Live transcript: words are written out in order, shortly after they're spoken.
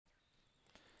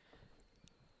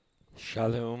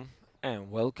Shalom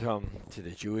and welcome to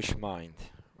the Jewish Mind,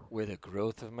 where the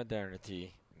growth of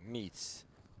modernity meets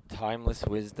timeless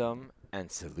wisdom and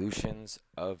solutions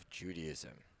of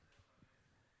Judaism.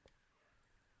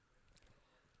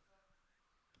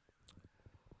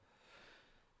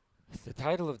 The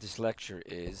title of this lecture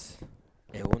is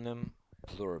Unum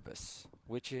Pluribus,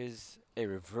 which is a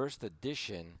reversed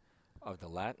edition of the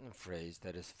Latin phrase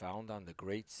that is found on the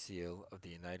Great Seal of the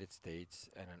United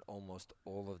States and on almost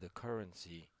all of the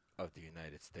currency of the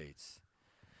United States.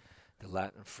 The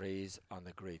Latin phrase on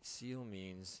the Great Seal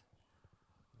means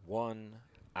one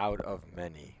out of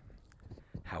many.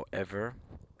 However,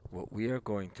 what we are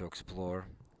going to explore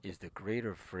is the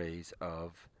greater phrase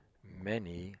of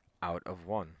many out of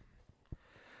one.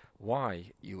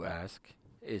 Why, you ask,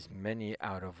 is many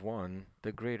out of one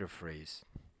the greater phrase?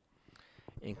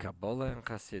 In Kabbalah and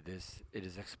Hasidus, it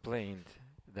is explained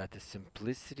that the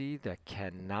simplicity that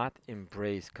cannot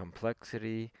embrace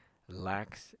complexity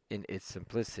lacks in its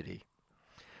simplicity.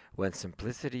 When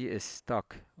simplicity is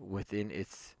stuck within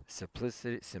its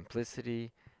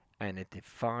simplicity and it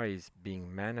defies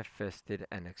being manifested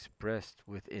and expressed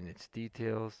within its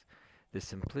details, the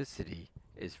simplicity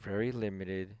is very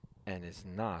limited and is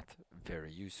not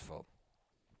very useful.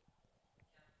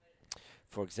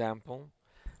 For example,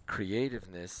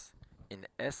 creativeness, in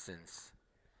essence,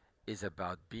 is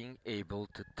about being able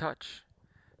to touch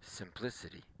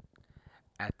simplicity.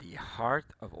 At the heart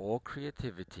of all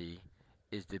creativity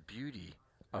is the beauty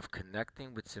of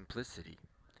connecting with simplicity.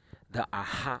 The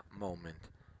aha moment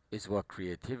is what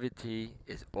creativity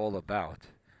is all about,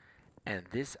 and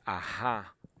this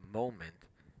aha moment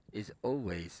is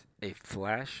always a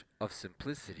flash of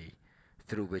simplicity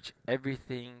through which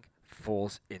everything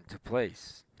falls into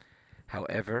place.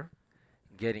 However,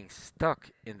 getting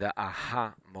stuck in the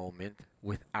aha moment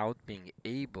without being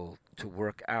able to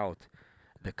work out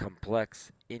the complex,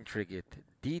 intricate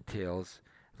details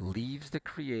leaves the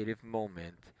creative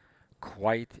moment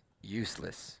quite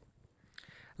useless.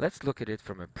 Let's look at it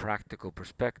from a practical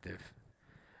perspective.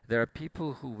 There are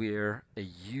people who wear a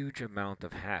huge amount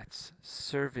of hats,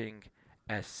 serving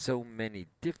as so many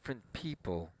different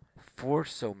people for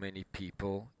so many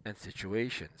people and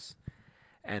situations,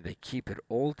 and they keep it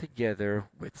all together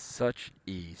with such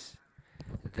ease.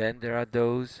 Then there are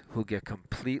those who get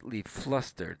completely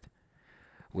flustered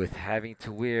with having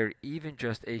to wear even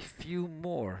just a few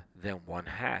more than one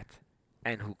hat,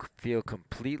 and who feel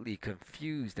completely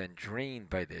confused and drained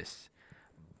by this,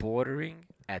 bordering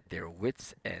at their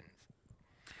wits' ends.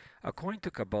 According to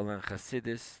Kabbalah and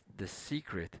Hasidus, the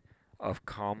secret of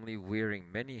calmly wearing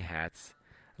many hats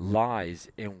lies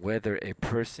in whether a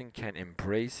person can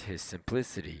embrace his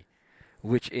simplicity,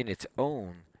 which in its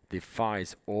own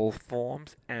defies all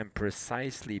forms, and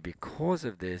precisely because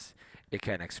of this, it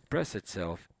can express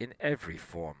itself in every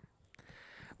form.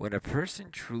 When a person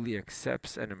truly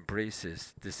accepts and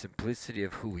embraces the simplicity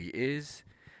of who he is,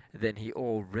 then he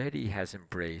already has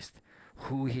embraced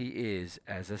who he is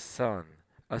as a son,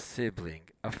 a sibling,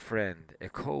 a friend, a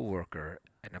co-worker,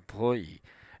 an employee,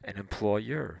 an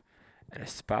employer, and a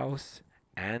spouse,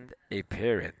 and a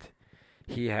parent.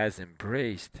 He has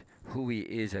embraced who he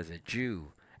is as a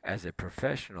Jew, as a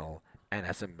professional, and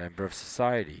as a member of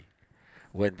society.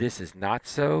 When this is not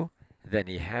so, then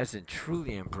he hasn't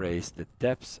truly embraced the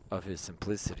depths of his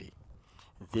simplicity.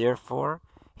 Therefore,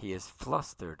 he is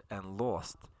flustered and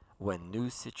lost when new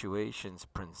situations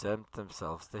present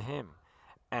themselves to him,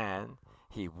 and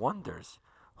he wonders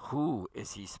who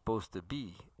is he supposed to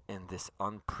be in this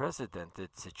unprecedented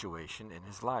situation in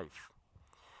his life.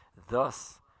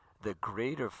 Thus, the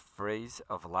greater phrase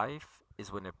of life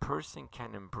is when a person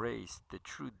can embrace the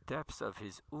true depths of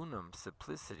his Unum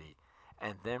simplicity,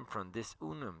 and then from this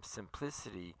Unum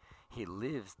simplicity he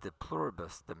lives the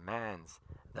Pluribus demands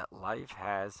that life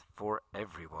has for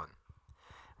everyone.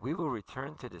 We will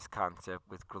return to this concept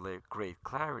with great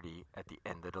clarity at the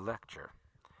end of the lecture.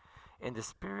 In the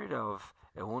spirit of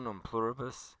Unum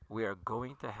Pluribus, we are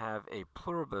going to have a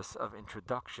pluribus of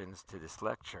introductions to this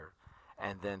lecture,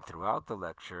 and then throughout the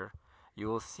lecture, you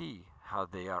will see how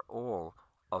they are all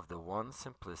of the one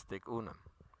simplistic Unum.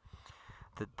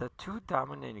 The two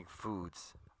dominating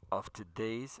foods of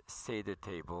today's Seder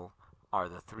table are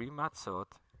the 3 matzot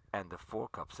and the 4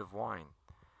 cups of wine.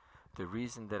 The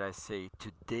reason that I say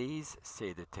today's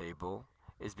Seder table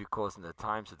is because in the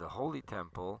times of the Holy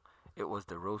Temple, it was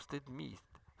the roasted meat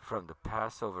from the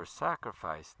Passover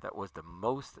sacrifice that was the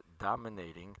most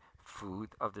dominating food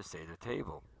of the Seder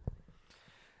table.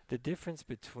 The difference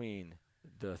between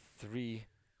the 3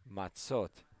 matzot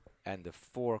and the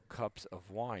 4 cups of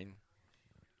wine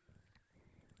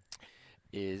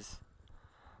is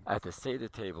at the Seder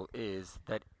table is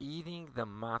that eating the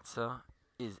matzah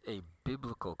is a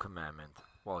biblical commandment,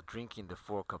 while drinking the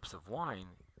 4 cups of wine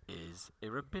is a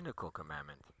rabbinical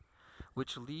commandment,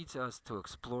 which leads us to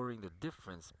exploring the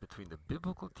difference between the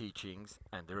biblical teachings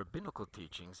and the rabbinical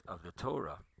teachings of the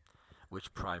Torah,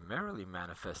 which primarily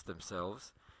manifest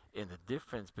themselves in the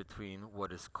difference between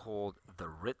what is called the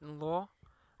written law,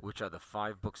 which are the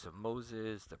 5 books of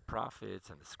Moses, the prophets,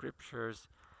 and the scriptures,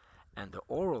 and the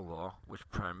oral law, which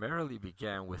primarily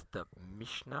began with the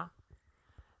Mishnah,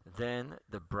 then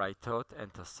the Braitot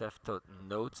and Toseftot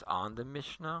notes on the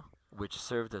Mishnah, which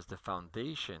served as the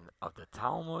foundation of the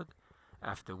Talmud,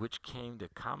 after which came the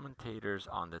commentators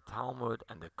on the Talmud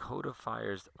and the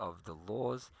codifiers of the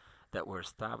laws that were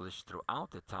established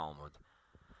throughout the Talmud,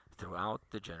 throughout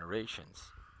the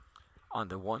generations. On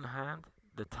the one hand,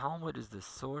 the Talmud is the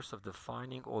source of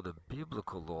defining all the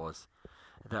biblical laws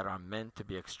that are meant to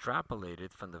be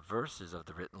extrapolated from the verses of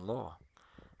the written law.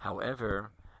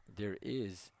 However, there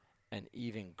is an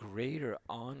even greater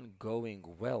ongoing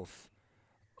wealth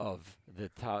of the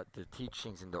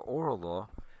teachings in the oral law,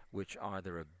 which are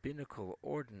the rabbinical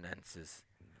ordinances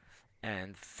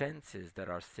and fences that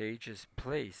our sages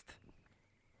placed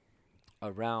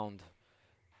around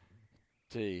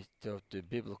the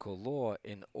biblical law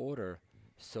in order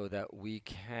so that we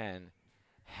can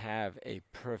have a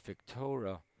perfect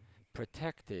Torah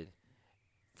protected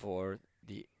for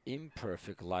the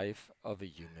imperfect life of a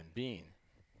human being.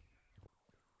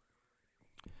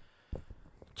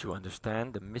 To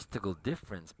understand the mystical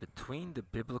difference between the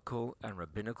biblical and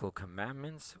rabbinical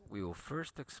commandments, we will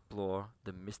first explore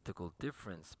the mystical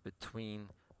difference between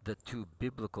the 2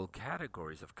 biblical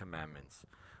categories of commandments,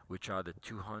 which are the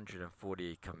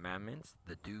 248 commandments,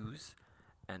 the do's,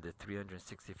 and the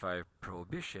 365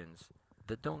 prohibitions,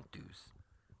 the don't do's.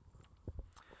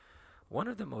 One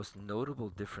of the most notable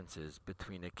differences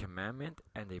between a commandment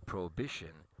and a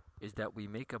prohibition is that we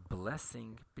make a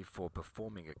blessing before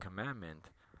performing a commandment,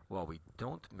 while we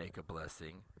don't make a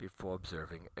blessing before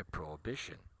observing a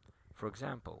prohibition. For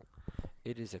example,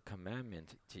 it is a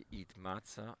commandment to eat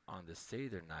matzah on the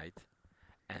Seder night,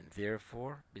 and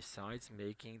therefore, besides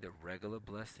making the regular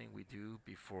blessing we do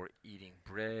before eating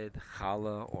bread,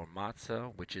 challah, or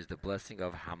matzah, which is the blessing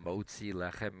of hamotzi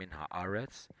lechem min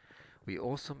haaretz, we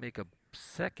also make a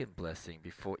second blessing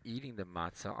before eating the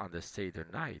matzah on the Seder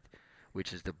night,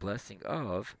 which is the blessing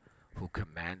of who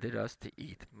commanded us to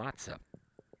eat matzah.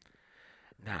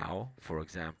 Now, for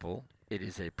example, it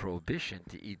is a prohibition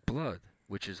to eat blood,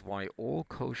 which is why all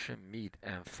kosher meat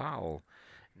and fowl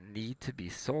need to be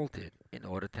salted in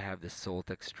order to have the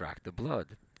salt extract the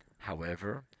blood.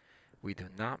 However, we do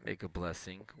not make a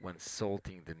blessing when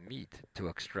salting the meat to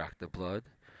extract the blood,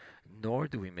 nor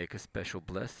do we make a special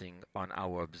blessing on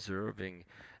our observing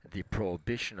the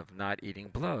prohibition of not eating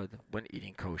blood when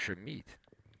eating kosher meat.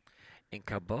 In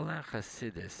Kabbalah and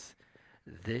Hasidus,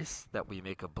 this that we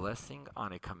make a blessing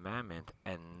on a commandment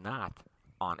and not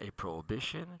on a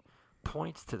prohibition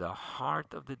points to the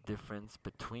heart of the difference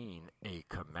between a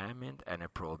commandment and a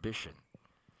prohibition.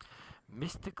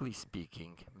 Mystically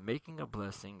speaking, making a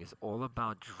blessing is all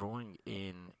about drawing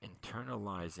in,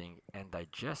 internalizing, and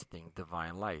digesting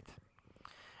divine light.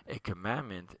 A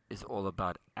commandment is all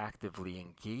about actively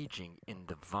engaging in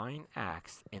divine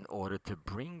acts in order to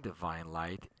bring divine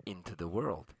light into the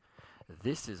world.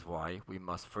 This is why we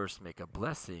must first make a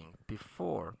blessing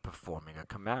before performing a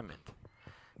commandment.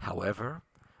 However,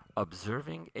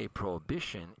 observing a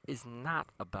prohibition is not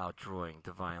about drawing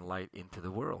divine light into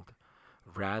the world.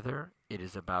 Rather, it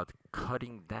is about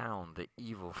cutting down the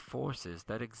evil forces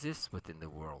that exist within the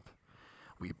world.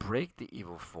 We break the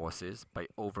evil forces by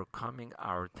overcoming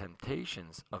our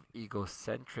temptations of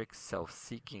egocentric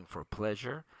self-seeking for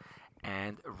pleasure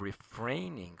and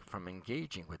refraining from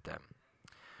engaging with them.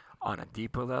 On a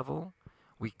deeper level,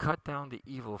 we cut down the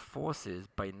evil forces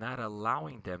by not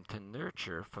allowing them to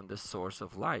nurture from the source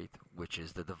of light, which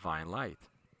is the divine light.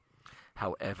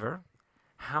 However,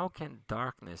 how can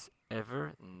darkness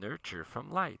ever nurture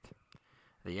from light?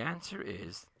 The answer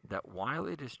is that while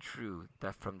it is true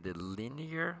that from the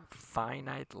linear,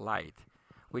 finite light,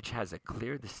 which has a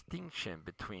clear distinction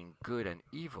between good and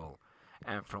evil,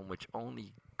 and from which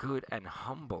only good and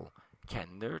humble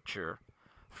can nurture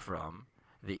from,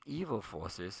 the evil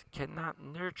forces cannot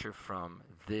nurture from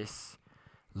this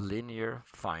linear,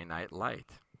 finite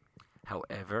light.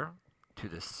 However, to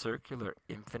the circular,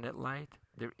 infinite light,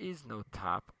 there is no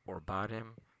top or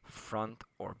bottom, front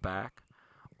or back,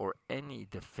 or any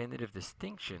definitive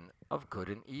distinction of good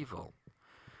and evil.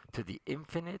 To the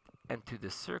infinite and to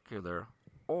the circular,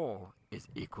 all is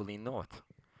equally naught.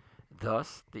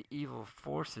 Thus, the evil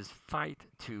forces fight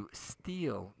to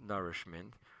steal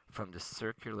nourishment from the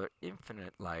circular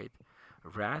infinite light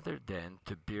rather than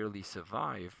to barely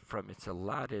survive from its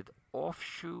allotted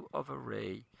offshoot of a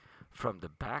ray from the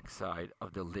backside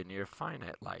of the linear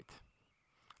finite light.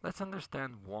 Let's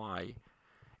understand why,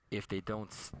 if they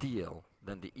don't steal,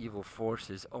 then the evil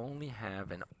forces only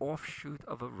have an offshoot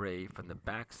of a ray from the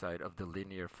backside of the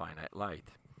linear finite light.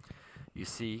 You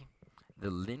see, the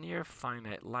linear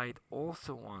finite light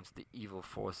also wants the evil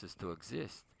forces to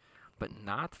exist, but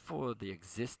not for the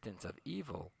existence of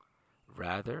evil.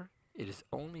 Rather, it is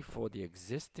only for the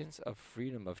existence of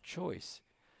freedom of choice,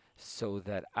 so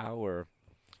that our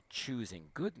choosing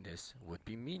goodness would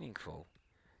be meaningful.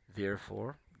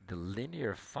 Therefore, the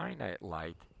linear finite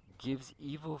light gives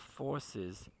evil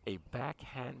forces a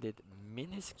backhanded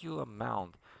minuscule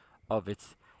amount of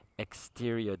its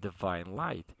exterior divine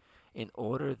light in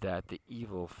order that the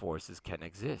evil forces can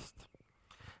exist.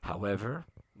 However,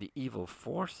 the evil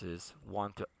forces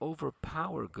want to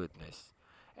overpower goodness,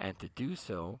 and to do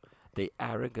so, they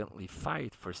arrogantly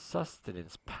fight for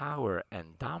sustenance, power,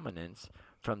 and dominance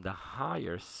from the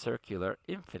higher circular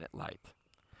infinite light.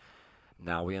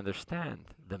 Now we understand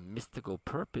the mystical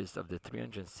purpose of the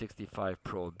 365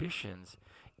 prohibitions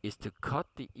is to cut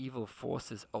the evil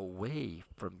forces away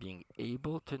from being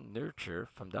able to nurture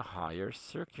from the higher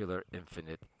circular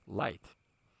infinite light.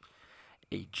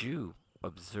 A Jew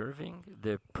observing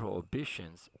the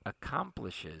prohibitions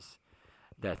accomplishes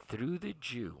that through the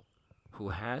Jew, who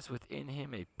has within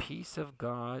him a peace of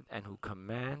God and who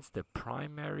commands the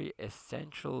primary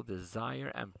essential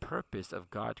desire and purpose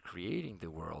of God creating the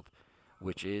world,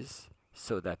 which is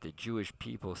so that the Jewish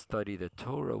people study the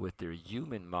Torah with their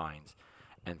human minds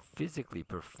and physically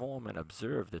perform and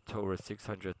observe the Torah's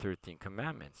 613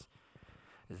 commandments.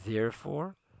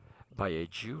 Therefore, by a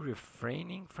Jew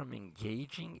refraining from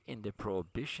engaging in the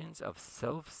prohibitions of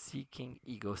self-seeking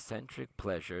egocentric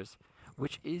pleasures,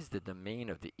 which is the domain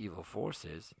of the evil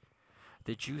forces,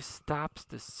 the Jew stops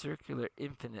the circular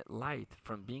infinite light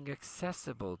from being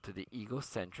accessible to the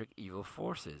egocentric evil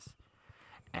forces,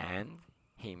 and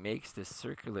he makes the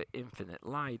circular infinite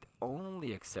light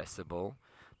only accessible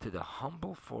to the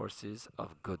humble forces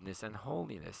of goodness and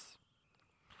holiness.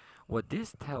 What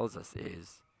this tells us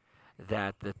is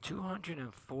that the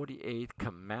 248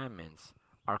 commandments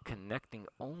are connecting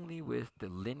only with the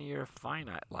linear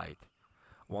finite light,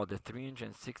 while the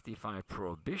 365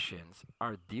 prohibitions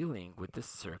are dealing with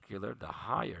the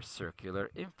higher circular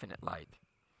infinite light.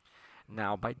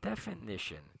 Now, by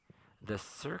definition, the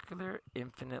circular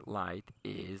infinite light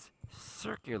is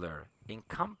circular,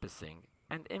 encompassing,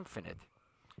 and infinite.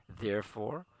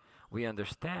 Therefore, we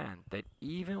understand that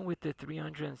even with the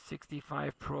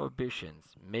 365 prohibitions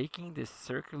making this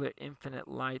circular infinite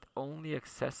light only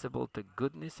accessible to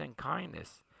goodness and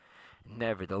kindness,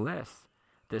 nevertheless,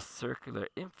 the circular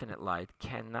infinite light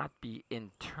cannot be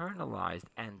internalized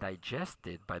and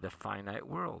digested by the finite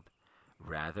world.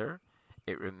 Rather,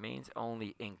 it remains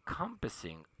only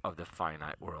encompassing of the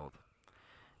finite world.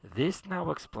 This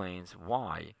now explains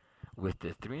why, with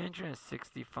the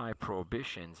 365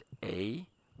 prohibitions, A,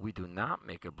 we do not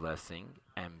make a blessing,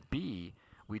 and B,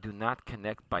 we do not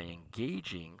connect by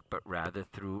engaging, but rather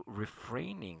through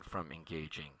refraining from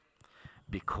engaging.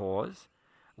 Because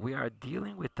we are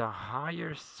dealing with the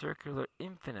higher circular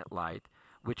infinite light,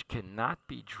 which cannot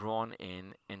be drawn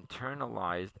in,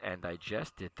 internalized, and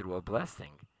digested through a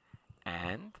blessing.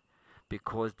 And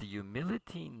because the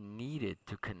humility needed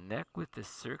to connect with the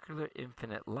circular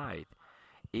infinite light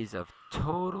is of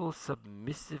total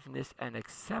submissiveness and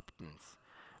acceptance,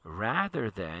 rather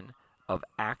than of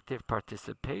active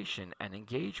participation and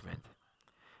engagement.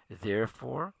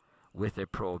 Therefore, with a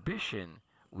prohibition,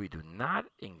 we do not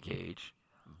engage,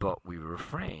 but we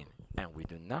refrain, and we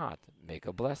do not make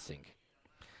a blessing.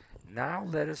 Now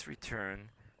let us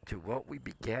return to what we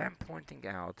began pointing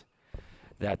out,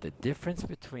 that the difference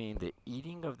between the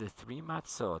eating of the 3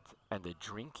 matzot and the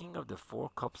drinking of the 4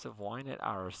 cups of wine at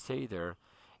our Seder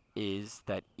is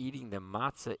that eating the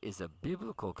matzah is a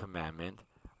biblical commandment,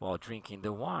 while drinking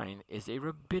the wine is a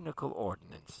rabbinical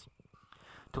ordinance.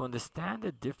 To understand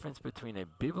the difference between a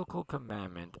biblical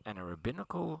commandment and a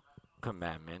rabbinical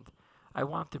commandment, I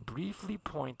want to briefly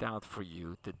point out for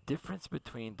you the difference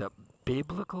between the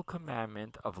biblical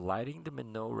commandment of lighting the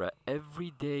menorah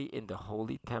every day in the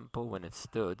holy temple when it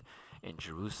stood in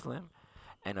Jerusalem,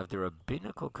 and of the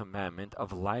rabbinical commandment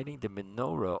of lighting the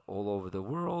menorah all over the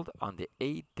world on the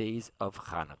 8 days of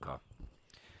Hanukkah.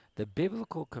 The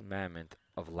biblical commandment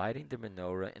of lighting the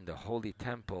menorah in the holy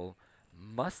temple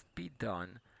must be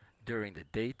done during the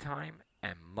daytime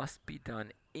and must be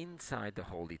done inside the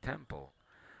holy temple,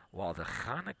 while the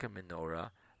Hanukkah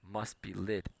menorah must be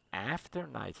lit after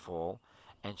nightfall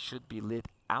and should be lit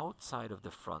outside of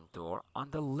the front door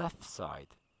on the left side.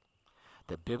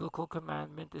 The biblical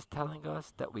commandment is telling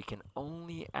us that we can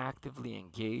only actively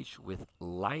engage with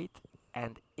light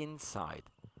and inside,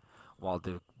 while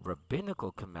the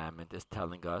rabbinical commandment is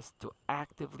telling us to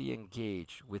actively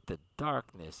engage with the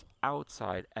darkness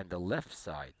outside and the left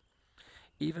side.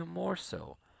 Even more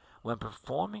so, when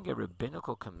performing a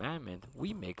rabbinical commandment,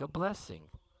 we make a blessing.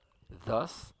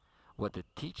 Thus, what the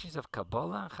teachings of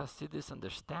Kabbalah and Hasidus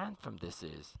understand from this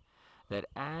is that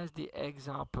as the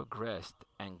exile progressed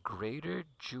and greater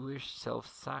Jewish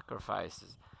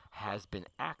self-sacrifices has been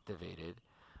activated,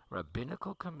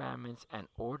 rabbinical commandments and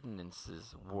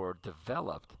ordinances were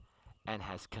developed and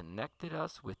has connected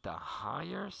us with the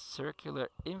higher circular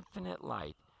infinite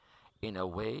light in a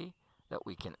way that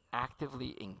we can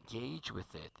actively engage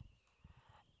with it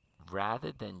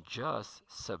rather than just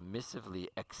submissively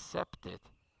accept it,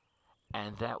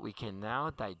 and that we can now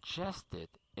digest it,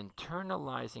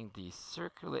 internalizing the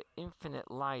circular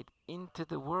infinite light into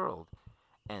the world,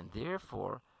 and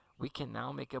therefore we can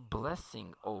now make a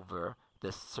blessing over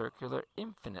the circular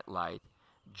infinite light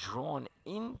drawn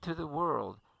into the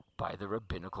world by the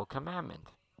rabbinical commandment.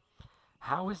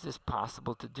 How is this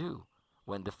possible to do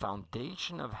when the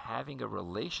foundation of having a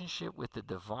relationship with the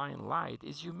divine light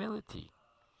is humility?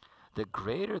 The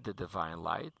greater the divine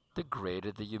light, the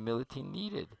greater the humility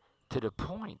needed, to the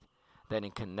point that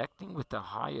in connecting with the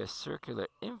higher circular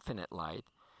infinite light,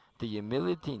 the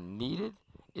humility needed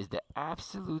is the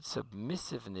absolute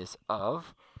submissiveness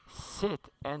of sit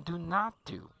and do not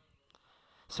do.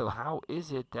 So how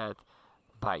is it that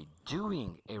by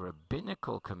doing a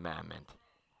rabbinical commandment,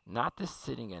 not the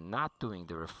sitting and not doing,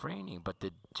 the refraining, but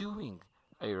the doing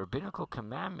a rabbinical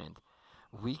commandment,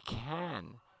 we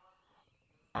can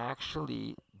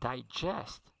actually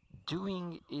digest?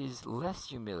 Doing is less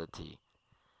humility.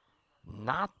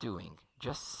 Not doing,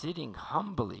 just sitting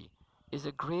humbly, is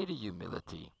a greater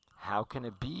humility. How can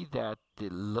it be that the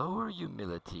lower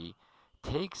humility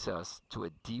takes us to a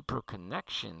deeper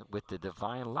connection with the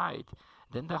divine light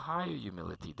than the higher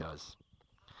humility does?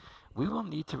 We will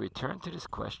need to return to this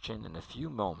question in a few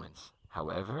moments.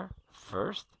 However,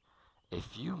 first, a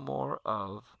few more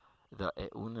of the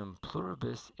Unum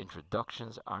Pluribus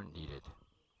introductions are needed.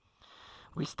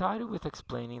 We started with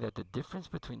explaining that the difference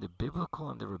between the biblical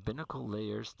and the rabbinical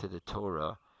layers to the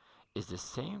Torah is the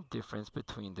same difference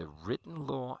between the written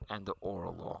law and the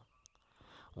oral law.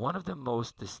 One of the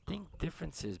most distinct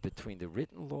differences between the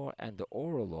written law and the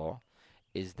oral law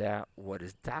is that what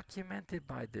is documented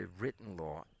by the written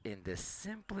law in the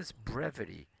simplest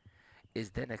brevity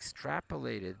is then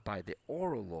extrapolated by the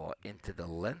oral law into the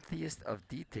lengthiest of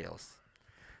details.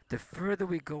 The further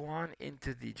we go on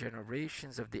into the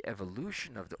generations of the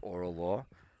evolution of the oral law,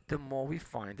 the more we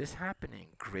find this happening.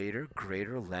 Greater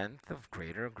length of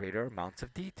greater amounts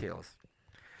of details.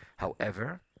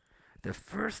 However, the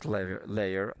first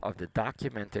layer of the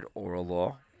documented oral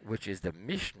law, which is the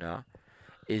Mishnah,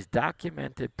 is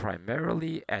documented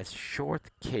primarily as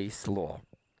short case law.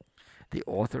 The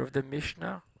author of the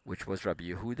Mishnah, which was Rabbi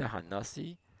Yehuda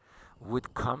Hanassi,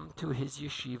 would come to his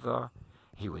yeshiva.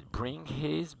 He would bring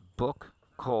his book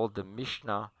called the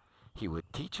Mishnah. He would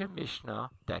teach a Mishnah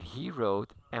that he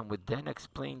wrote and would then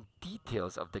explain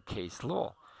details of the case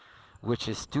law, which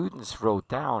his students wrote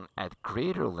down at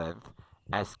greater length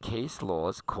as case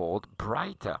laws called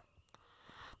Braita.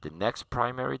 The next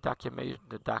primary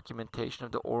documentation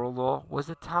of the oral law was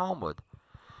the Talmud,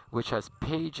 which has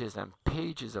pages and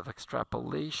pages of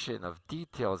extrapolation of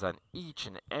details on each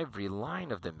and every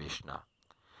line of the Mishnah.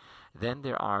 Then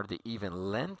there are the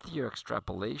even lengthier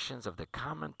extrapolations of the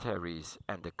commentaries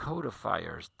and the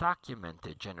codifiers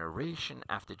documented generation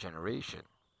after generation.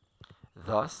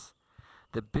 Thus,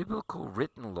 the biblical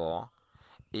written law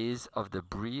is of the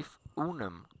brief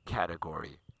Unum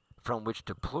category, from which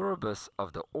the Pluribus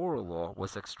of the oral law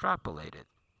was extrapolated.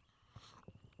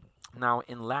 Now,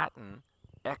 in Latin,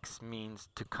 ex means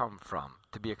to come from,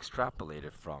 to be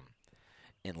extrapolated from.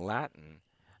 In Latin,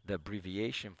 the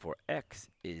abbreviation for ex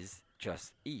is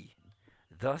just e.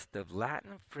 Thus, the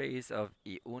Latin phrase of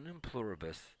e unum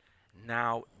pluribus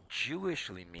now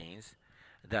Jewishly means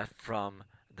that from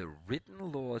the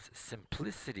written law's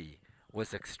simplicity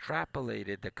was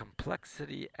extrapolated the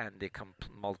complexity and the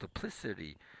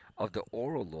multiplicity of the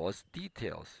oral law's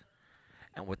details.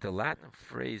 And what the Latin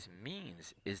phrase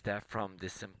means is that from the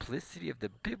simplicity of the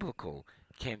biblical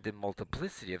came the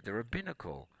multiplicity of the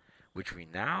rabbinical, which we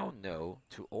now know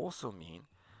to also mean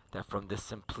that from the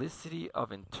simplicity of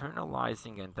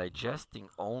internalizing and digesting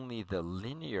only the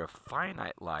linear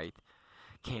finite light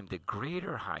came the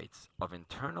greater heights of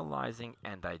internalizing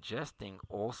and digesting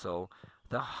also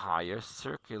the higher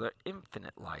circular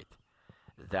infinite light.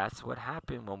 That's what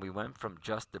happened when we went from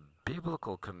just the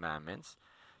biblical commandments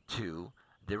to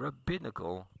the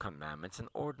rabbinical commandments and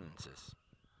ordinances.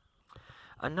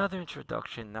 Another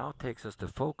introduction now takes us to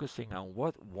focusing on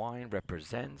what wine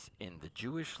represents in the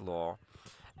Jewish law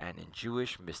and in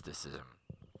Jewish mysticism.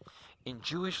 In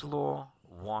Jewish law,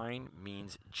 wine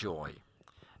means joy.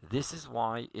 This is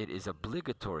why it is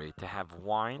obligatory to have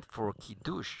wine for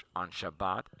Kiddush on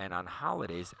Shabbat and on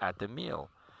holidays at the meal.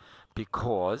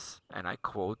 Because, and I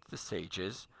quote the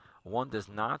sages, one does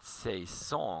not say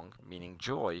song, meaning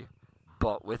joy,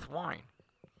 but with wine.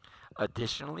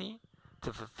 Additionally,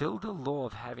 to fulfill the law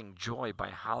of having joy by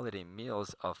holiday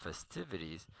meals of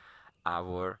festivities,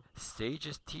 our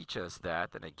sages teach us that,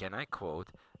 and again I quote,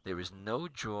 there is no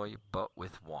joy but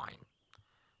with wine.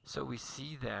 So we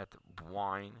see that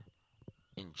wine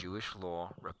in Jewish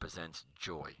law represents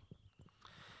joy.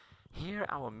 Here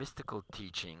our mystical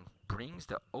teaching brings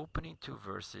the opening two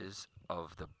verses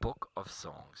of the Book of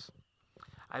Songs.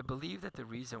 I believe that the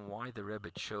reason why the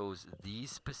Rebbe chose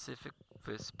these specific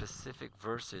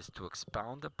verses to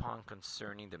expound upon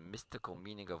concerning the mystical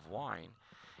meaning of wine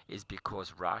is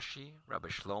because Rashi, Rabbi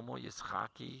Shlomo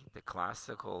Yitzchaki, the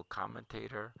classical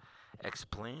commentator,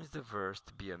 explains the verse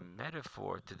to be a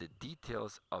metaphor to the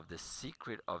details of the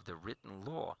secret of the written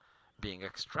law being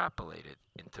extrapolated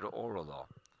into the oral law.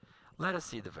 Let us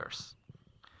see the verse.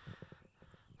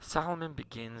 Solomon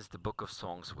begins the Book of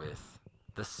Songs with,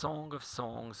 "The Song of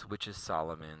Songs which is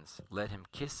Solomon's, let him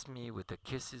kiss me with the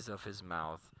kisses of his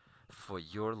mouth, for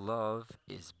your love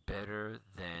is better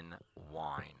than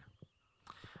wine."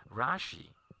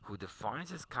 Rashi, who defines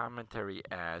his commentary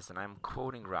as, and I'm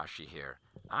quoting Rashi here,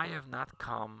 "I have not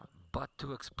come but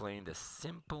to explain the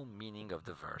simple meaning of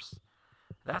the verse."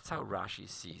 That's how Rashi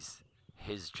sees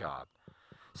his job.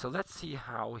 So let's see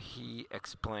how he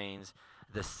explains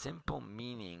the simple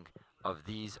meaning of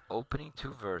these opening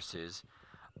two verses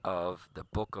of the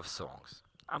Book of Songs.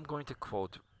 I'm going to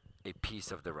quote a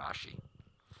piece of the Rashi.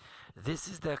 This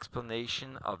is the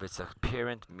explanation of its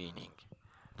apparent meaning.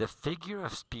 The figure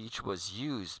of speech was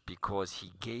used because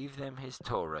he gave them his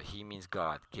Torah, he means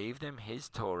God, gave them his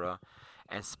Torah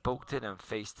and spoke to them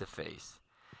face to face.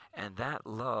 And that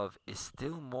love is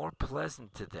still more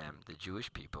pleasant to them, the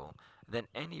Jewish people, than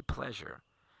any pleasure.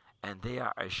 And they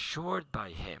are assured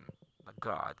by him,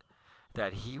 God,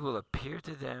 that he will appear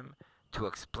to them to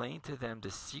explain to them the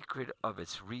secret of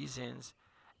its reasons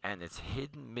and its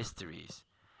hidden mysteries.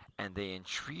 And they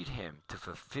entreat him to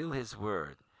fulfill his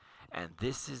word. And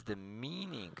this is the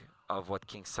meaning of what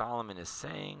King Solomon is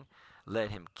saying,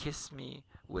 "Let him kiss me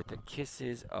with the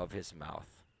kisses of his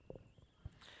mouth."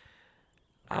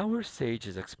 Our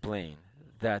sages explain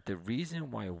that the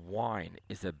reason why wine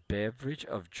is a beverage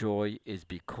of joy is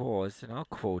because, and I'll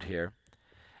quote here,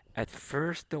 "At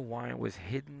first the wine was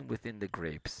hidden within the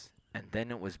grapes, and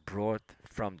then it was brought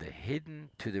from the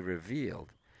hidden to the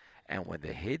revealed. And when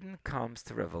the hidden comes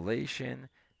to revelation,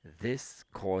 this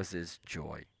causes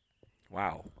joy."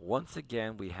 Wow. Once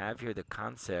again, we have here the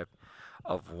concept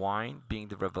of wine being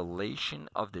the revelation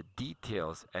of the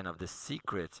details and of the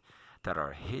secrets that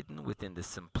are hidden within the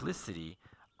simplicity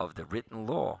of the written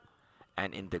law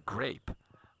and in the grape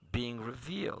being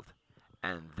revealed,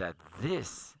 and that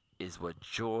this is what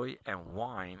joy and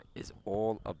wine is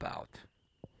all about.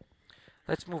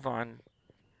 Let's move on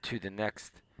to the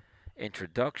next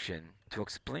introduction to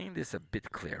explain this a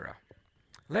bit clearer.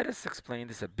 Let us explain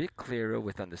this a bit clearer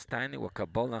with understanding what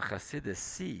Kabbalah and Hasidus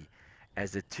see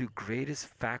as the two greatest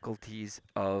faculties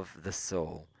of the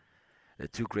soul. The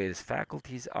two greatest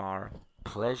faculties are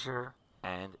pleasure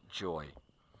and joy.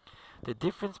 The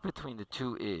difference between the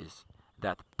two is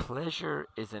that pleasure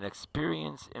is an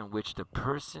experience in which the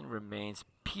person remains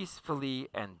peacefully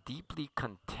and deeply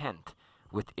content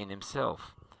within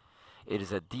himself. It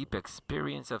is a deep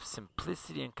experience of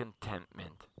simplicity and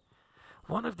contentment.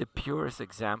 One of the purest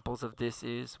examples of this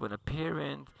is when a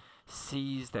parent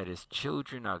sees that his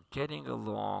children are getting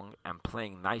along and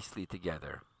playing nicely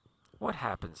together. What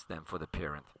happens then for the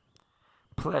parent?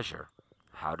 Pleasure.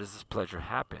 How does this pleasure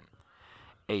happen?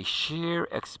 A sheer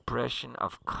expression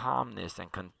of calmness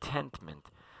and contentment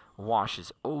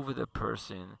washes over the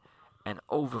person and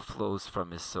overflows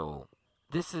from his soul.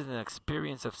 This is an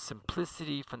experience of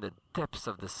simplicity from the depths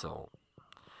of the soul.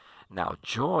 Now,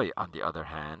 joy, on the other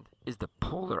hand, is the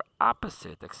polar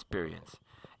opposite experience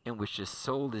in which the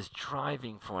soul is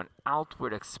striving for an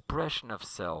outward expression of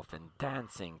self in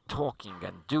dancing, talking,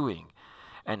 and doing,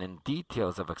 and in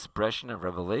details of expression and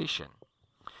revelation.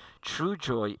 True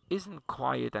joy isn't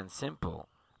quiet and simple.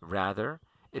 Rather,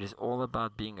 It is all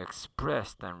about being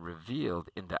expressed and revealed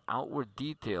in the outward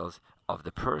details of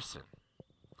the person.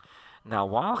 Now,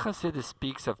 while Hasidus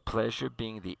speaks of pleasure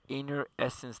being the inner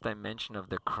essence dimension of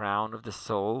the crown of the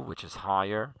soul, which is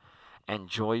higher, and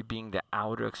joy being the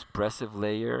outer expressive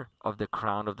layer of the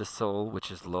crown of the soul, which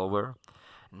is lower,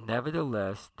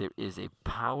 nevertheless, there is a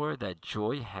power that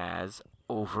joy has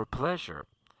over pleasure.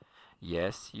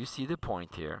 Yes, you see the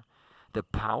point here. The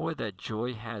power that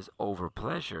joy has over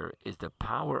pleasure is the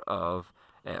power of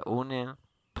Unum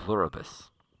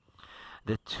Pluribus.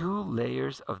 The two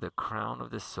layers of the crown of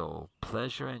the soul,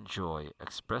 pleasure and joy,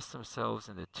 express themselves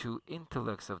in the two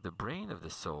intellects of the brain of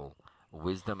the soul,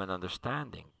 wisdom and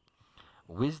understanding.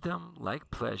 Wisdom,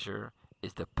 like pleasure,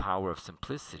 is the power of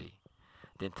simplicity.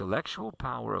 The intellectual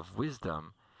power of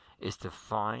wisdom is to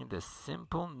find the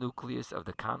simple nucleus of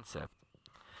the concept.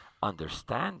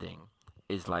 Understanding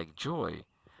is like joy,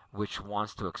 which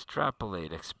wants to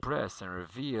extrapolate, express, and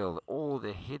reveal all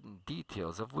the hidden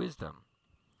details of wisdom.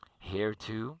 Here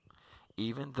too,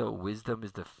 even though wisdom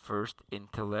is the first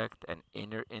intellect and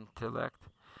inner intellect,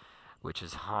 which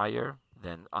is higher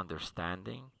than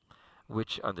understanding,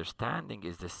 which understanding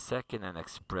is the second and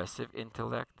expressive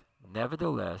intellect,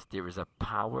 nevertheless there is a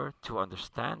power to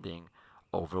understanding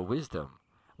over wisdom,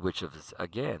 which is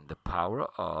again the power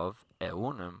of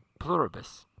Unum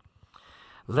Pluribus.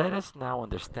 Let us now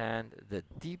understand the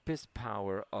deepest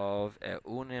power of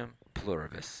Unum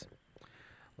Pluribus.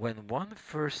 When one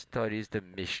first studies the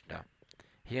Mishnah,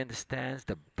 he understands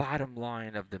the bottom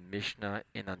line of the Mishnah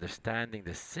in understanding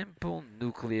the simple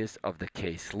nucleus of the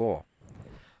case law.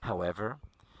 However,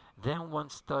 then one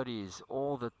studies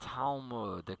all the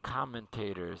Talmud, the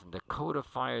commentators, and the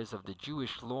codifiers of the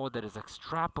Jewish law that is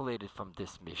extrapolated from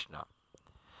this Mishnah.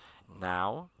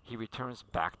 Now he returns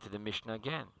back to the Mishnah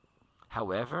again.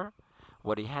 However,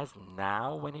 what he has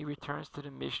now when he returns to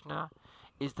the Mishnah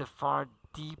is the far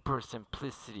deeper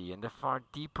simplicity and the far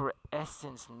deeper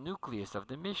essence nucleus of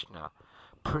the Mishnah,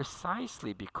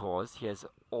 precisely because he has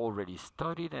already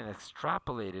studied and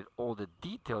extrapolated all the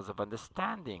details of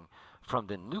understanding from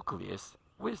the nucleus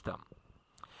wisdom.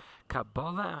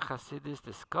 Kabbalah and Hasidus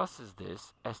discusses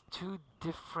this as two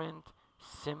different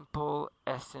simple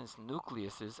essence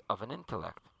nucleuses of an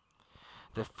intellect.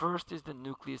 The first is the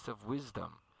nucleus of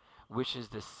wisdom, which is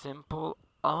the simple,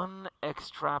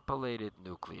 unextrapolated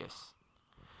nucleus.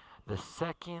 The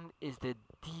second is the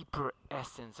deeper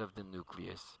essence of the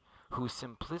nucleus, whose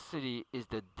simplicity is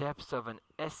the depths of an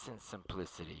essence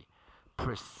simplicity,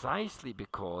 precisely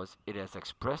because it has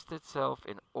expressed itself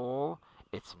in all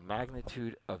its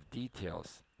magnitude of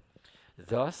details.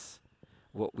 Thus,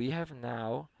 what we have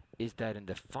now is that in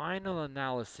the final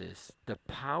analysis, the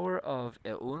power of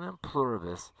Unum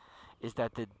Pluribus is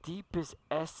that the deepest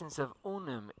essence of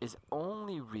Unum is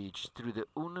only reached through the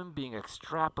Unum being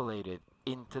extrapolated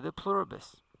into the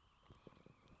Pluribus.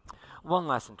 One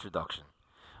last introduction,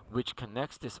 which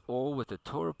connects this all with the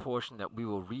Torah portion that we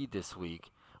will read this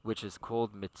week, which is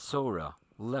called Metzorah,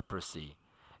 leprosy,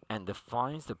 and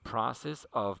defines the process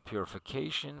of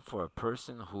purification for a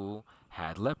person who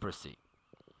had leprosy.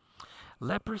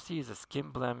 Leprosy is a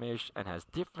skin blemish and has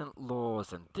different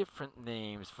laws and different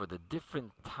names for the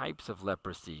different types of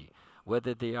leprosy,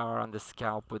 whether they are on the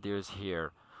scalp where there is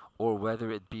hair, or whether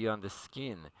it be on the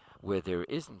skin where there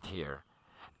isn't hair,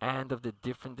 and of the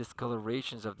different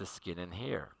discolorations of the skin and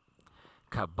hair.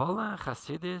 Kabbalah and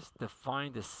Hasidus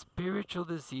define the spiritual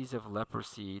disease of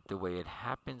leprosy the way it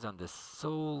happens on the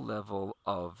soul level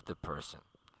of the person.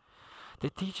 The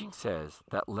teaching says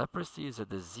that leprosy is a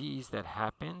disease that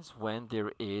happens when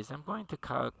there is, I'm going to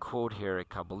quote here a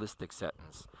Kabbalistic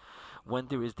sentence, when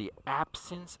there is the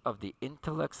absence of the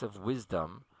intellects of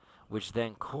wisdom, which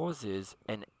then causes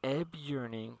an ebb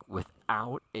yearning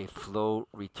without a flow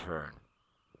return.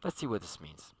 Let's see what this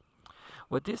means.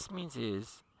 What this means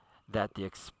is that the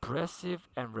expressive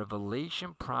and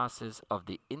revelation process of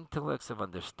the intellects of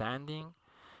understanding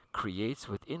creates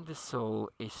within the soul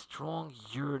a strong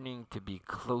yearning to be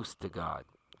close to God.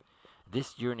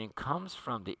 This yearning comes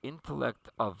from the intellect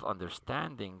of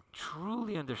understanding,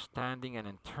 truly understanding and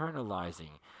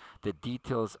internalizing the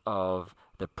details of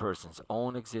the person's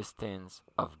own existence,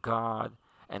 of God,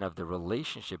 and of the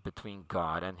relationship between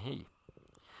God and He.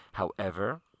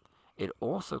 However, it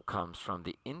also comes from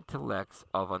the intellects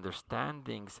of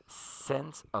understanding's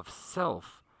sense of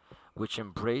self, which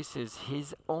embraces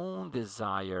his own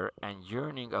desire and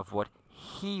yearning of what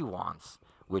he wants,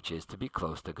 which is to be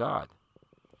close to God.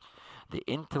 The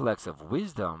intellects of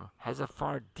wisdom has a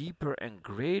far deeper and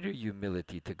greater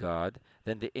humility to God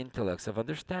than the intellects of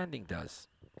understanding does.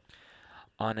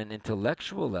 On an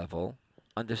intellectual level,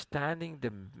 Understanding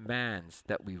demands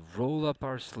that we roll up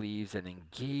our sleeves and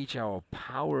engage our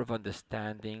power of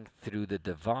understanding through the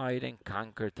divide and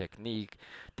conquer technique,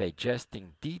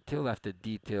 digesting detail after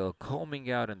detail,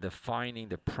 combing out and defining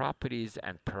the properties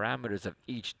and parameters of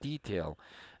each detail.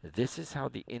 This is how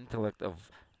the intellect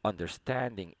of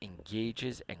understanding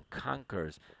engages and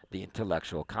conquers the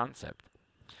intellectual concept.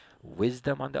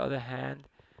 Wisdom, on the other hand,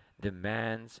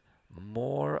 demands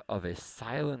more of a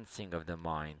silencing of the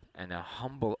mind and a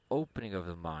humble opening of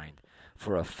the mind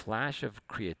for a flash of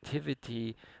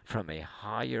creativity from a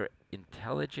higher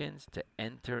intelligence to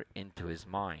enter into his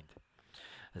mind.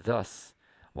 Thus,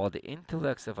 while the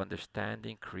intellects of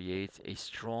understanding creates a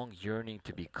strong yearning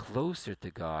to be closer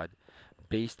to God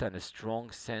based on a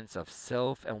strong sense of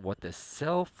self and what the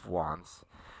self wants,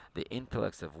 the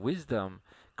intellects of wisdom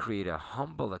create a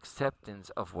humble acceptance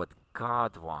of what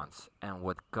God wants, and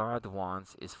what God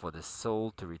wants is for the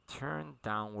soul to return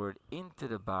downward into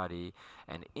the body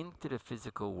and into the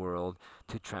physical world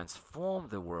to transform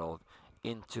the world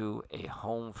into a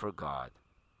home for God.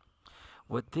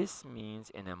 What this means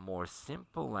in a more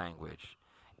simple language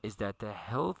is that the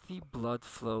healthy blood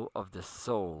flow of the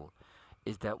soul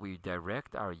is that we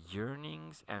direct our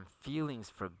yearnings and feelings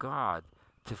for God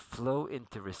to flow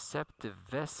into receptive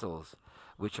vessels,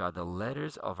 which are the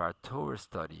letters of our Torah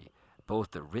study,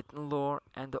 both the written law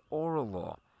and the oral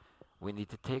law. We need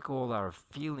to take all our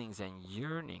feelings and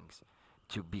yearnings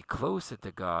to be closer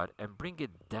to God and bring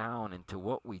it down into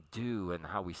what we do and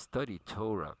how we study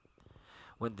Torah.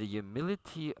 When the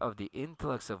humility of the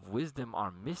intellects of wisdom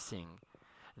are missing,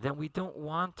 then we don't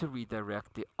want to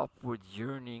redirect the upward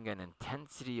yearning and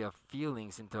intensity of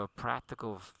feelings into a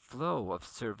practical flow of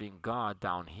serving God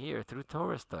down here through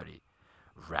Torah study.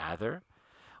 Rather,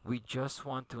 we just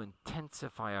want to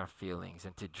intensify our feelings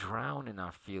and to drown in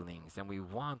our feelings, and we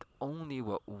want only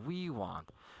what we want,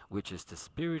 which is to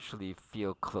spiritually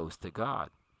feel close to God.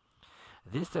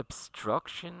 This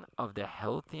obstruction of the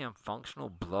healthy and functional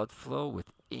blood flow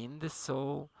within the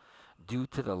soul, due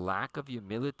to the lack of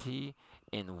humility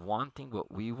in wanting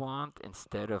what we want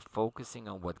instead of focusing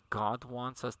on what God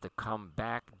wants us to come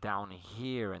back down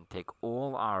here and take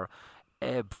all our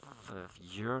ebb of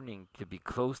yearning to be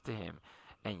close to Him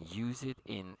and use it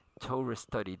in Torah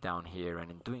study down here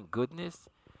and in doing goodness.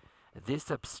 This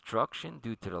obstruction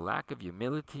due to the lack of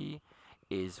humility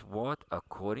is what,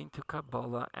 according to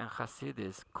Kabbalah and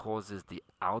Hasidus, causes the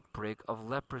outbreak of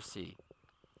leprosy.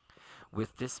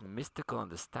 With this mystical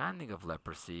understanding of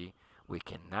leprosy, we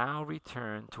can now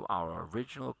return to our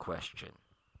original question.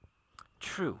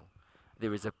 True,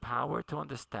 there is a power to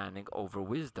understanding over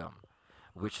wisdom,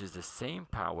 which is the same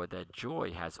power that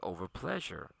joy has over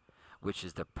pleasure, which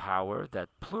is the power that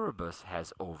Pluribus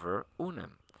has over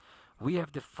Unum. We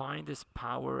have defined this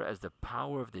power as the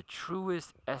power of the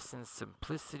truest essence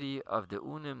simplicity of the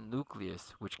Unum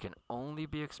nucleus, which can only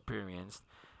be experienced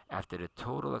after the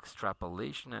total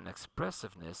extrapolation and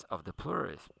expressiveness of the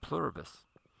Pluribus.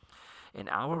 In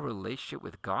our relationship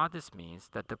with God, this means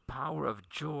that the power of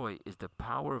joy is the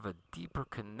power of a deeper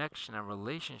connection and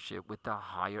relationship with the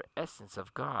higher essence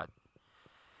of God.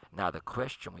 Now, the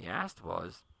question we asked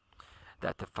was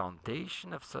that the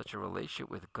foundation of such a relationship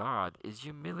with God is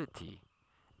humility,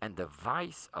 and the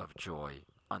vice of joy,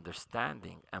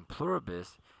 understanding, and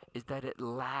Pluribus is that it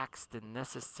lacks the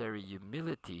necessary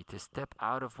humility to step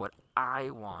out of what I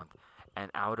want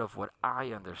and out of what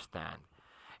I understand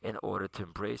in order to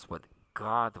embrace what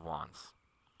God wants.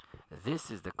 This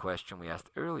is the question we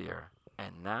asked earlier,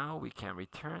 and now we can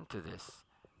return to this.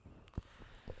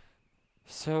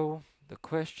 So, the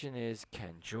question is,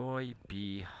 can joy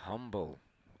be humble?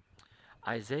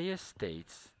 Isaiah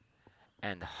states,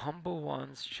 "And humble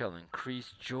ones shall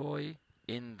increase joy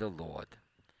in the Lord."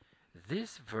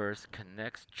 This verse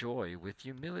connects joy with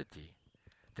humility.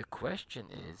 The question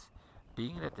is,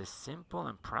 being that the simple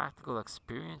and practical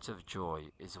experience of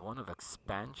joy is one of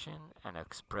expansion and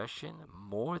expression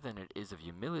more than it is of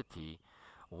humility,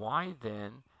 why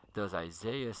then does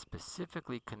Isaiah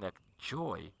specifically connect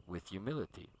joy with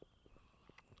humility?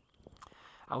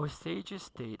 Our sages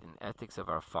state in Ethics of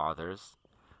Our Fathers,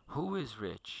 "Who is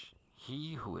rich?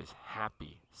 He who is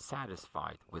happy,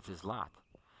 satisfied with his lot."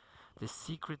 The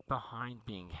secret behind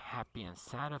being happy and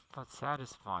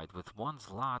satisfied with one's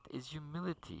lot is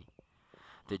humility.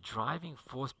 The driving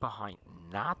force behind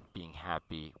not being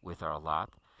happy with our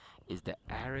lot is the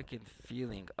arrogant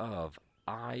feeling of,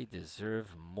 "I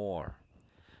deserve more."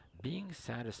 Being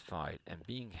satisfied and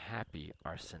being happy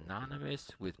are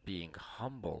synonymous with being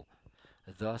humble.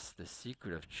 Thus, the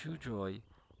secret of true joy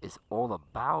is all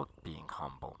about being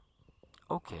humble.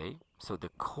 Okay, so the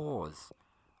cause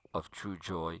of true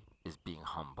joy is being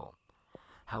humble.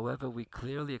 However, we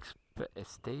clearly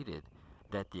stated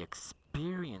that the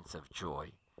experience of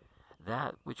joy,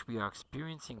 that which we are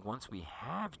experiencing once we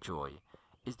have joy,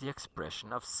 is the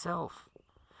expression of self.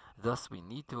 Thus, we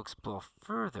need to explore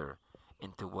further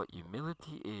into what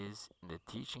humility is in the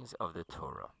teachings of the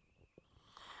Torah.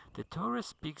 The Torah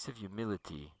speaks of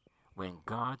humility when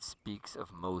God speaks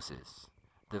of Moses.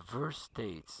 The verse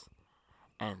states,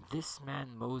 "And this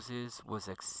man Moses was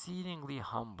exceedingly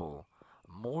humble,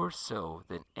 more so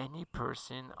than any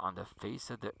person on the face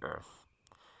of the earth."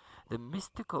 The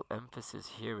mystical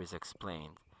emphasis here is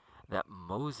explained that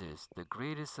Moses, the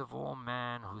greatest of all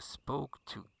men who spoke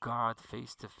to God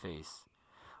face to face,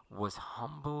 was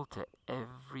humble to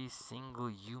every single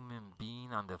human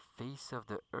being on the face of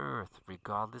the earth,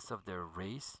 regardless of their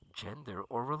race, gender,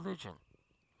 or religion.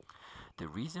 The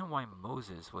reason why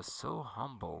Moses was so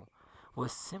humble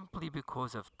was simply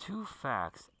because of two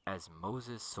facts as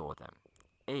Moses saw them.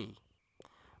 A.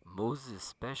 Moses'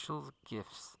 special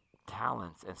gifts,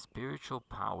 talents, and spiritual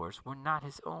powers were not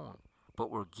his own, but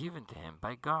were given to him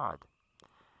by God.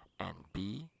 And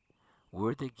B.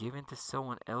 Were they given to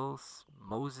someone else,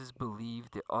 Moses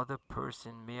believed the other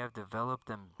person may have developed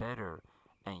them better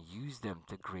and used them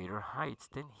to greater heights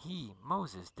than he,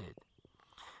 Moses, did.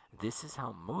 This is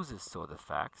how Moses saw the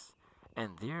facts,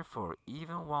 and therefore,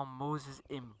 even while Moses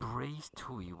embraced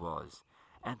who he was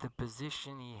and the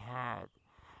position he had,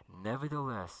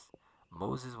 nevertheless,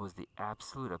 Moses was the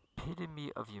absolute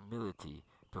epitome of humility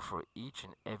before each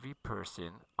and every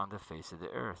person on the face of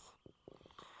the earth.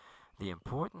 The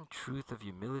important truth of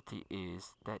humility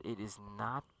is that it is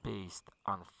not based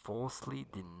on falsely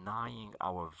denying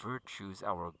our virtues,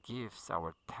 our gifts,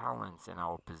 our talents, and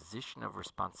our position of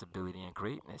responsibility and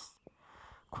greatness.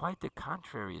 Quite the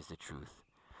contrary is the truth.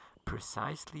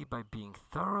 Precisely by being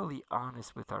thoroughly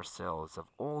honest with ourselves of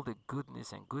all the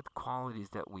goodness and good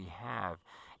qualities that we have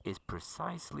is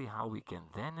precisely how we can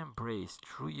then embrace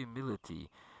true humility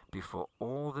before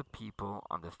all the people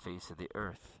on the face of the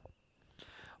earth.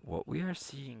 What we are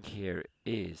seeing here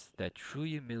is that true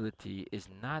humility is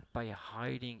not by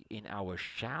hiding in our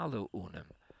shallow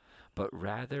Unum, but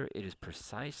rather it is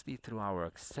precisely through our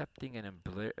accepting and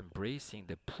embracing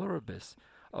the Pluribus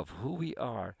of who we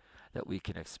are that we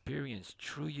can experience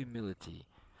true humility.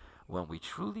 When we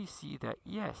truly see that,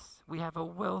 yes, we have a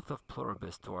wealth of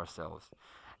Pluribus to ourselves,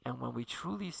 and when we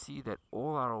truly see that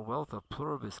all our wealth of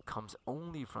Pluribus comes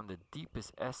only from the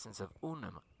deepest essence of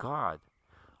Unum, God,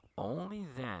 only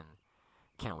then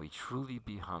can we truly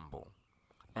be humble.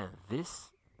 And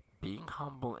this being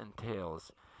humble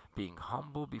entails being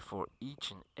humble before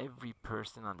each and every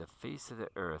person on the face of the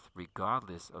earth,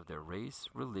 regardless of their race,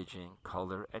 religion,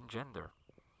 color, and gender.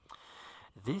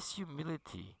 This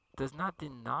humility does not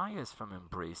deny us from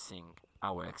embracing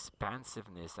our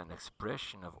expansiveness and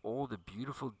expression of all the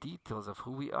beautiful details of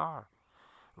who we are.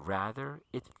 Rather,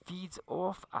 it feeds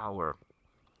off our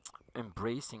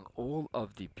embracing all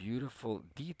of the beautiful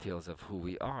details of who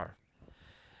we are.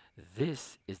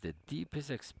 This is the deepest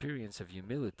experience of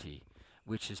humility,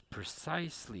 which is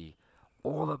precisely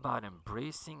all about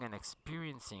embracing and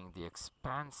experiencing the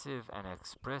expansive and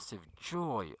expressive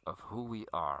joy of who we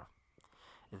are.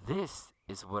 This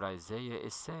is what Isaiah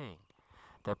is saying,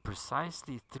 that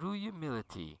precisely through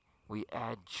humility we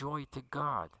add joy to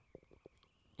God.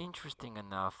 Interesting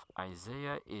enough,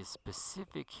 Isaiah is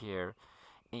specific here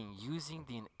in using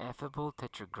the ineffable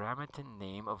tetragrammaton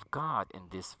name of God in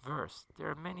this verse. There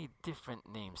are many different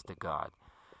names to God.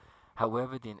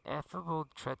 However, the ineffable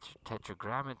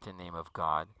tetragrammaton name of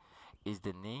God is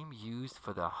the name used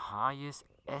for the highest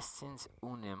essence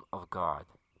Unum of God.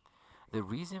 The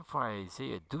reason for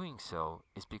Isaiah doing so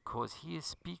is because he is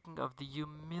speaking of the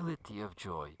humility of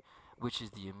joy, which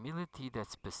is the humility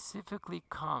that specifically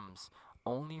comes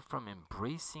only from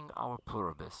embracing our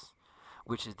Pluribus,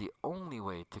 which is the only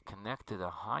way to connect to the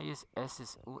highest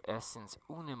essence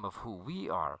Unum of who we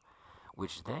are,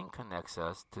 which then connects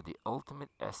us to the ultimate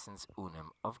essence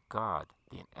Unum of God,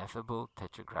 the ineffable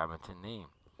tetragrammaton name.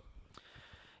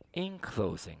 In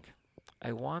closing,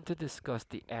 I want to discuss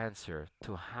the answer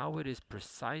to how it is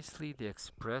precisely the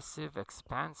expressive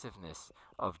expansiveness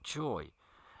of joy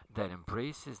that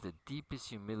embraces the deepest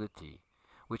humility,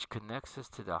 which connects us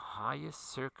to the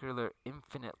highest circular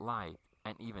infinite light,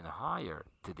 and even higher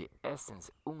to the essence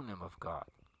Unum of God.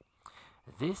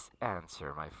 This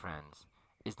answer, my friends,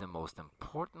 is the most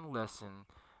important lesson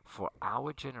for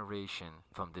our generation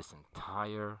from this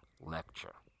entire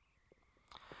lecture.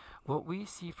 What we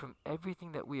see from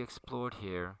everything that we explored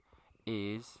here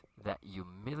is that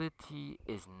humility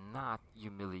is not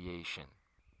humiliation.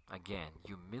 Again,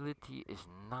 humility is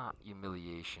not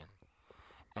humiliation.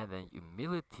 And then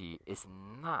humility is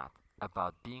not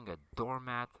about being a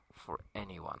doormat for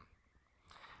anyone.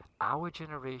 Our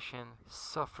generation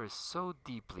suffers so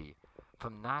deeply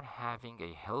from not having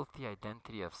a healthy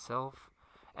identity of self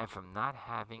and from not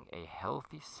having a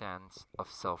healthy sense of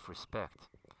self-respect.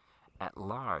 At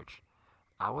large,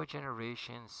 our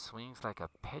generation swings like a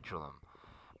pendulum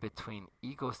between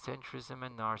egocentrism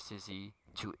and narcissism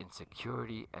to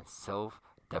insecurity and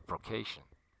self-deprecation.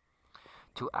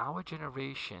 To our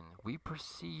generation, we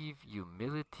perceive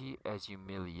humility as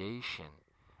humiliation,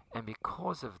 and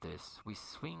because of this, we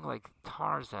swing like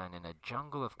Tarzan in a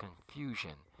jungle of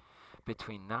confusion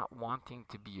between not wanting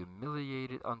to be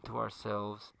humiliated unto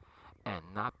ourselves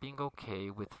and not being okay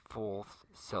with false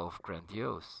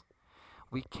self-grandiose.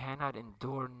 We cannot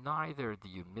endure neither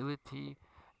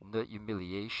the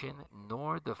humiliation,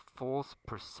 nor the false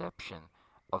perception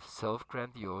of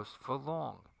self-grandiose for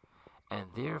long,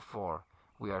 and therefore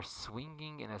we are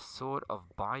swinging in a sort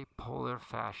of bipolar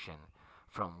fashion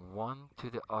from one to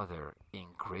the other in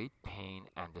great pain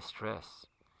and distress.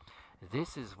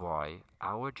 This is why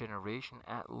our generation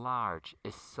at large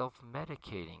is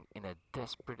self-medicating in a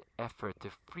desperate effort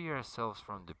to free ourselves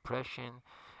from depression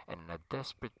and in a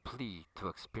desperate plea to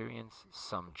experience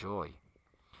some joy.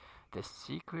 The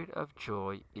secret of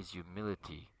joy is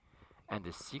humility, and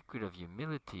the secret of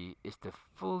humility is to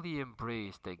fully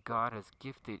embrace that God has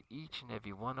gifted each and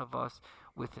every one of us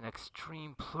with an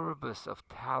extreme pluribus of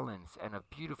talents and of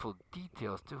beautiful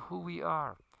details to who we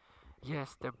are.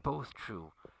 Yes, they're both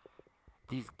true.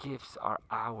 These gifts are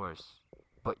ours,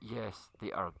 but yes,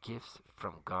 they are gifts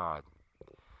from God.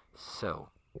 So,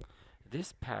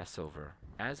 this Passover,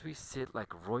 as we sit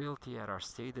like royalty at our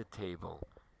Seder table,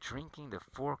 drinking the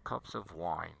 4 cups of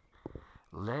wine,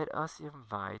 let us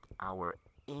invite our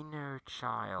inner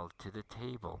child to the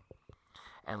table,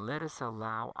 and let us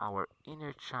allow our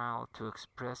inner child to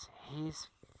express his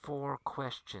 4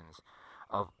 questions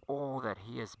of all that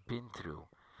he has been through,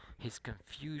 his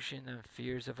confusion and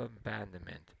fears of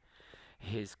abandonment,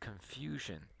 his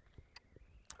confusion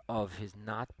of his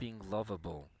not being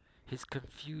lovable, his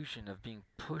confusion of being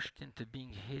pushed into being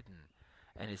hidden,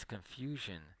 and his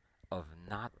confusion of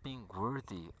not being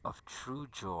worthy of true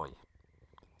joy.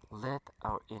 Let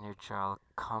our inner child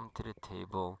come to the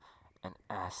table and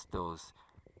ask those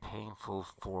painful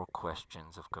 4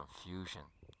 questions of confusion.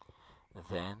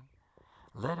 Then,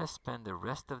 let us spend the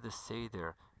rest of the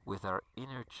Seder with our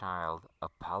inner child,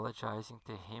 apologizing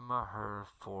to him or her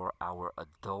for our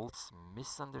adults'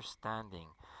 misunderstanding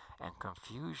and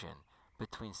confusion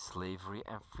between slavery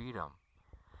and freedom.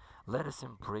 Let us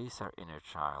embrace our inner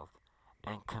child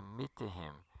and commit to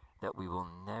him that we will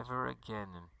never again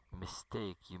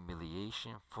mistake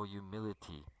humiliation for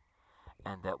humility,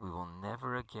 and that we will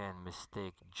never again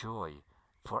mistake joy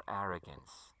for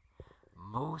arrogance.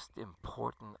 Most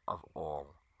important of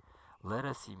all, let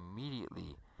us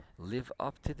immediately live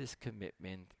up to this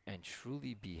commitment and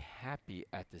truly be happy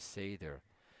at the Seder,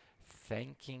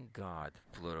 thanking God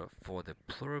for the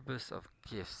pluribus of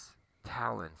gifts,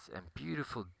 talents, and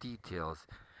beautiful details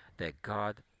that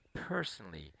God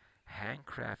personally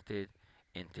handcrafted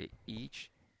into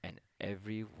each and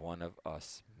every one of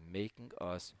us, making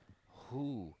us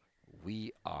who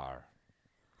we are.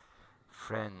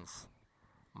 Friends,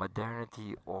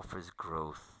 modernity offers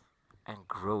growth, and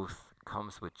growth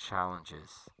comes with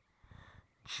challenges.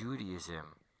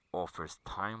 Judaism offers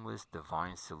timeless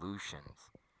divine solutions.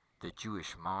 The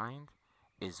Jewish mind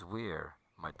is where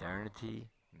modernity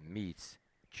meets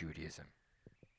Judaism.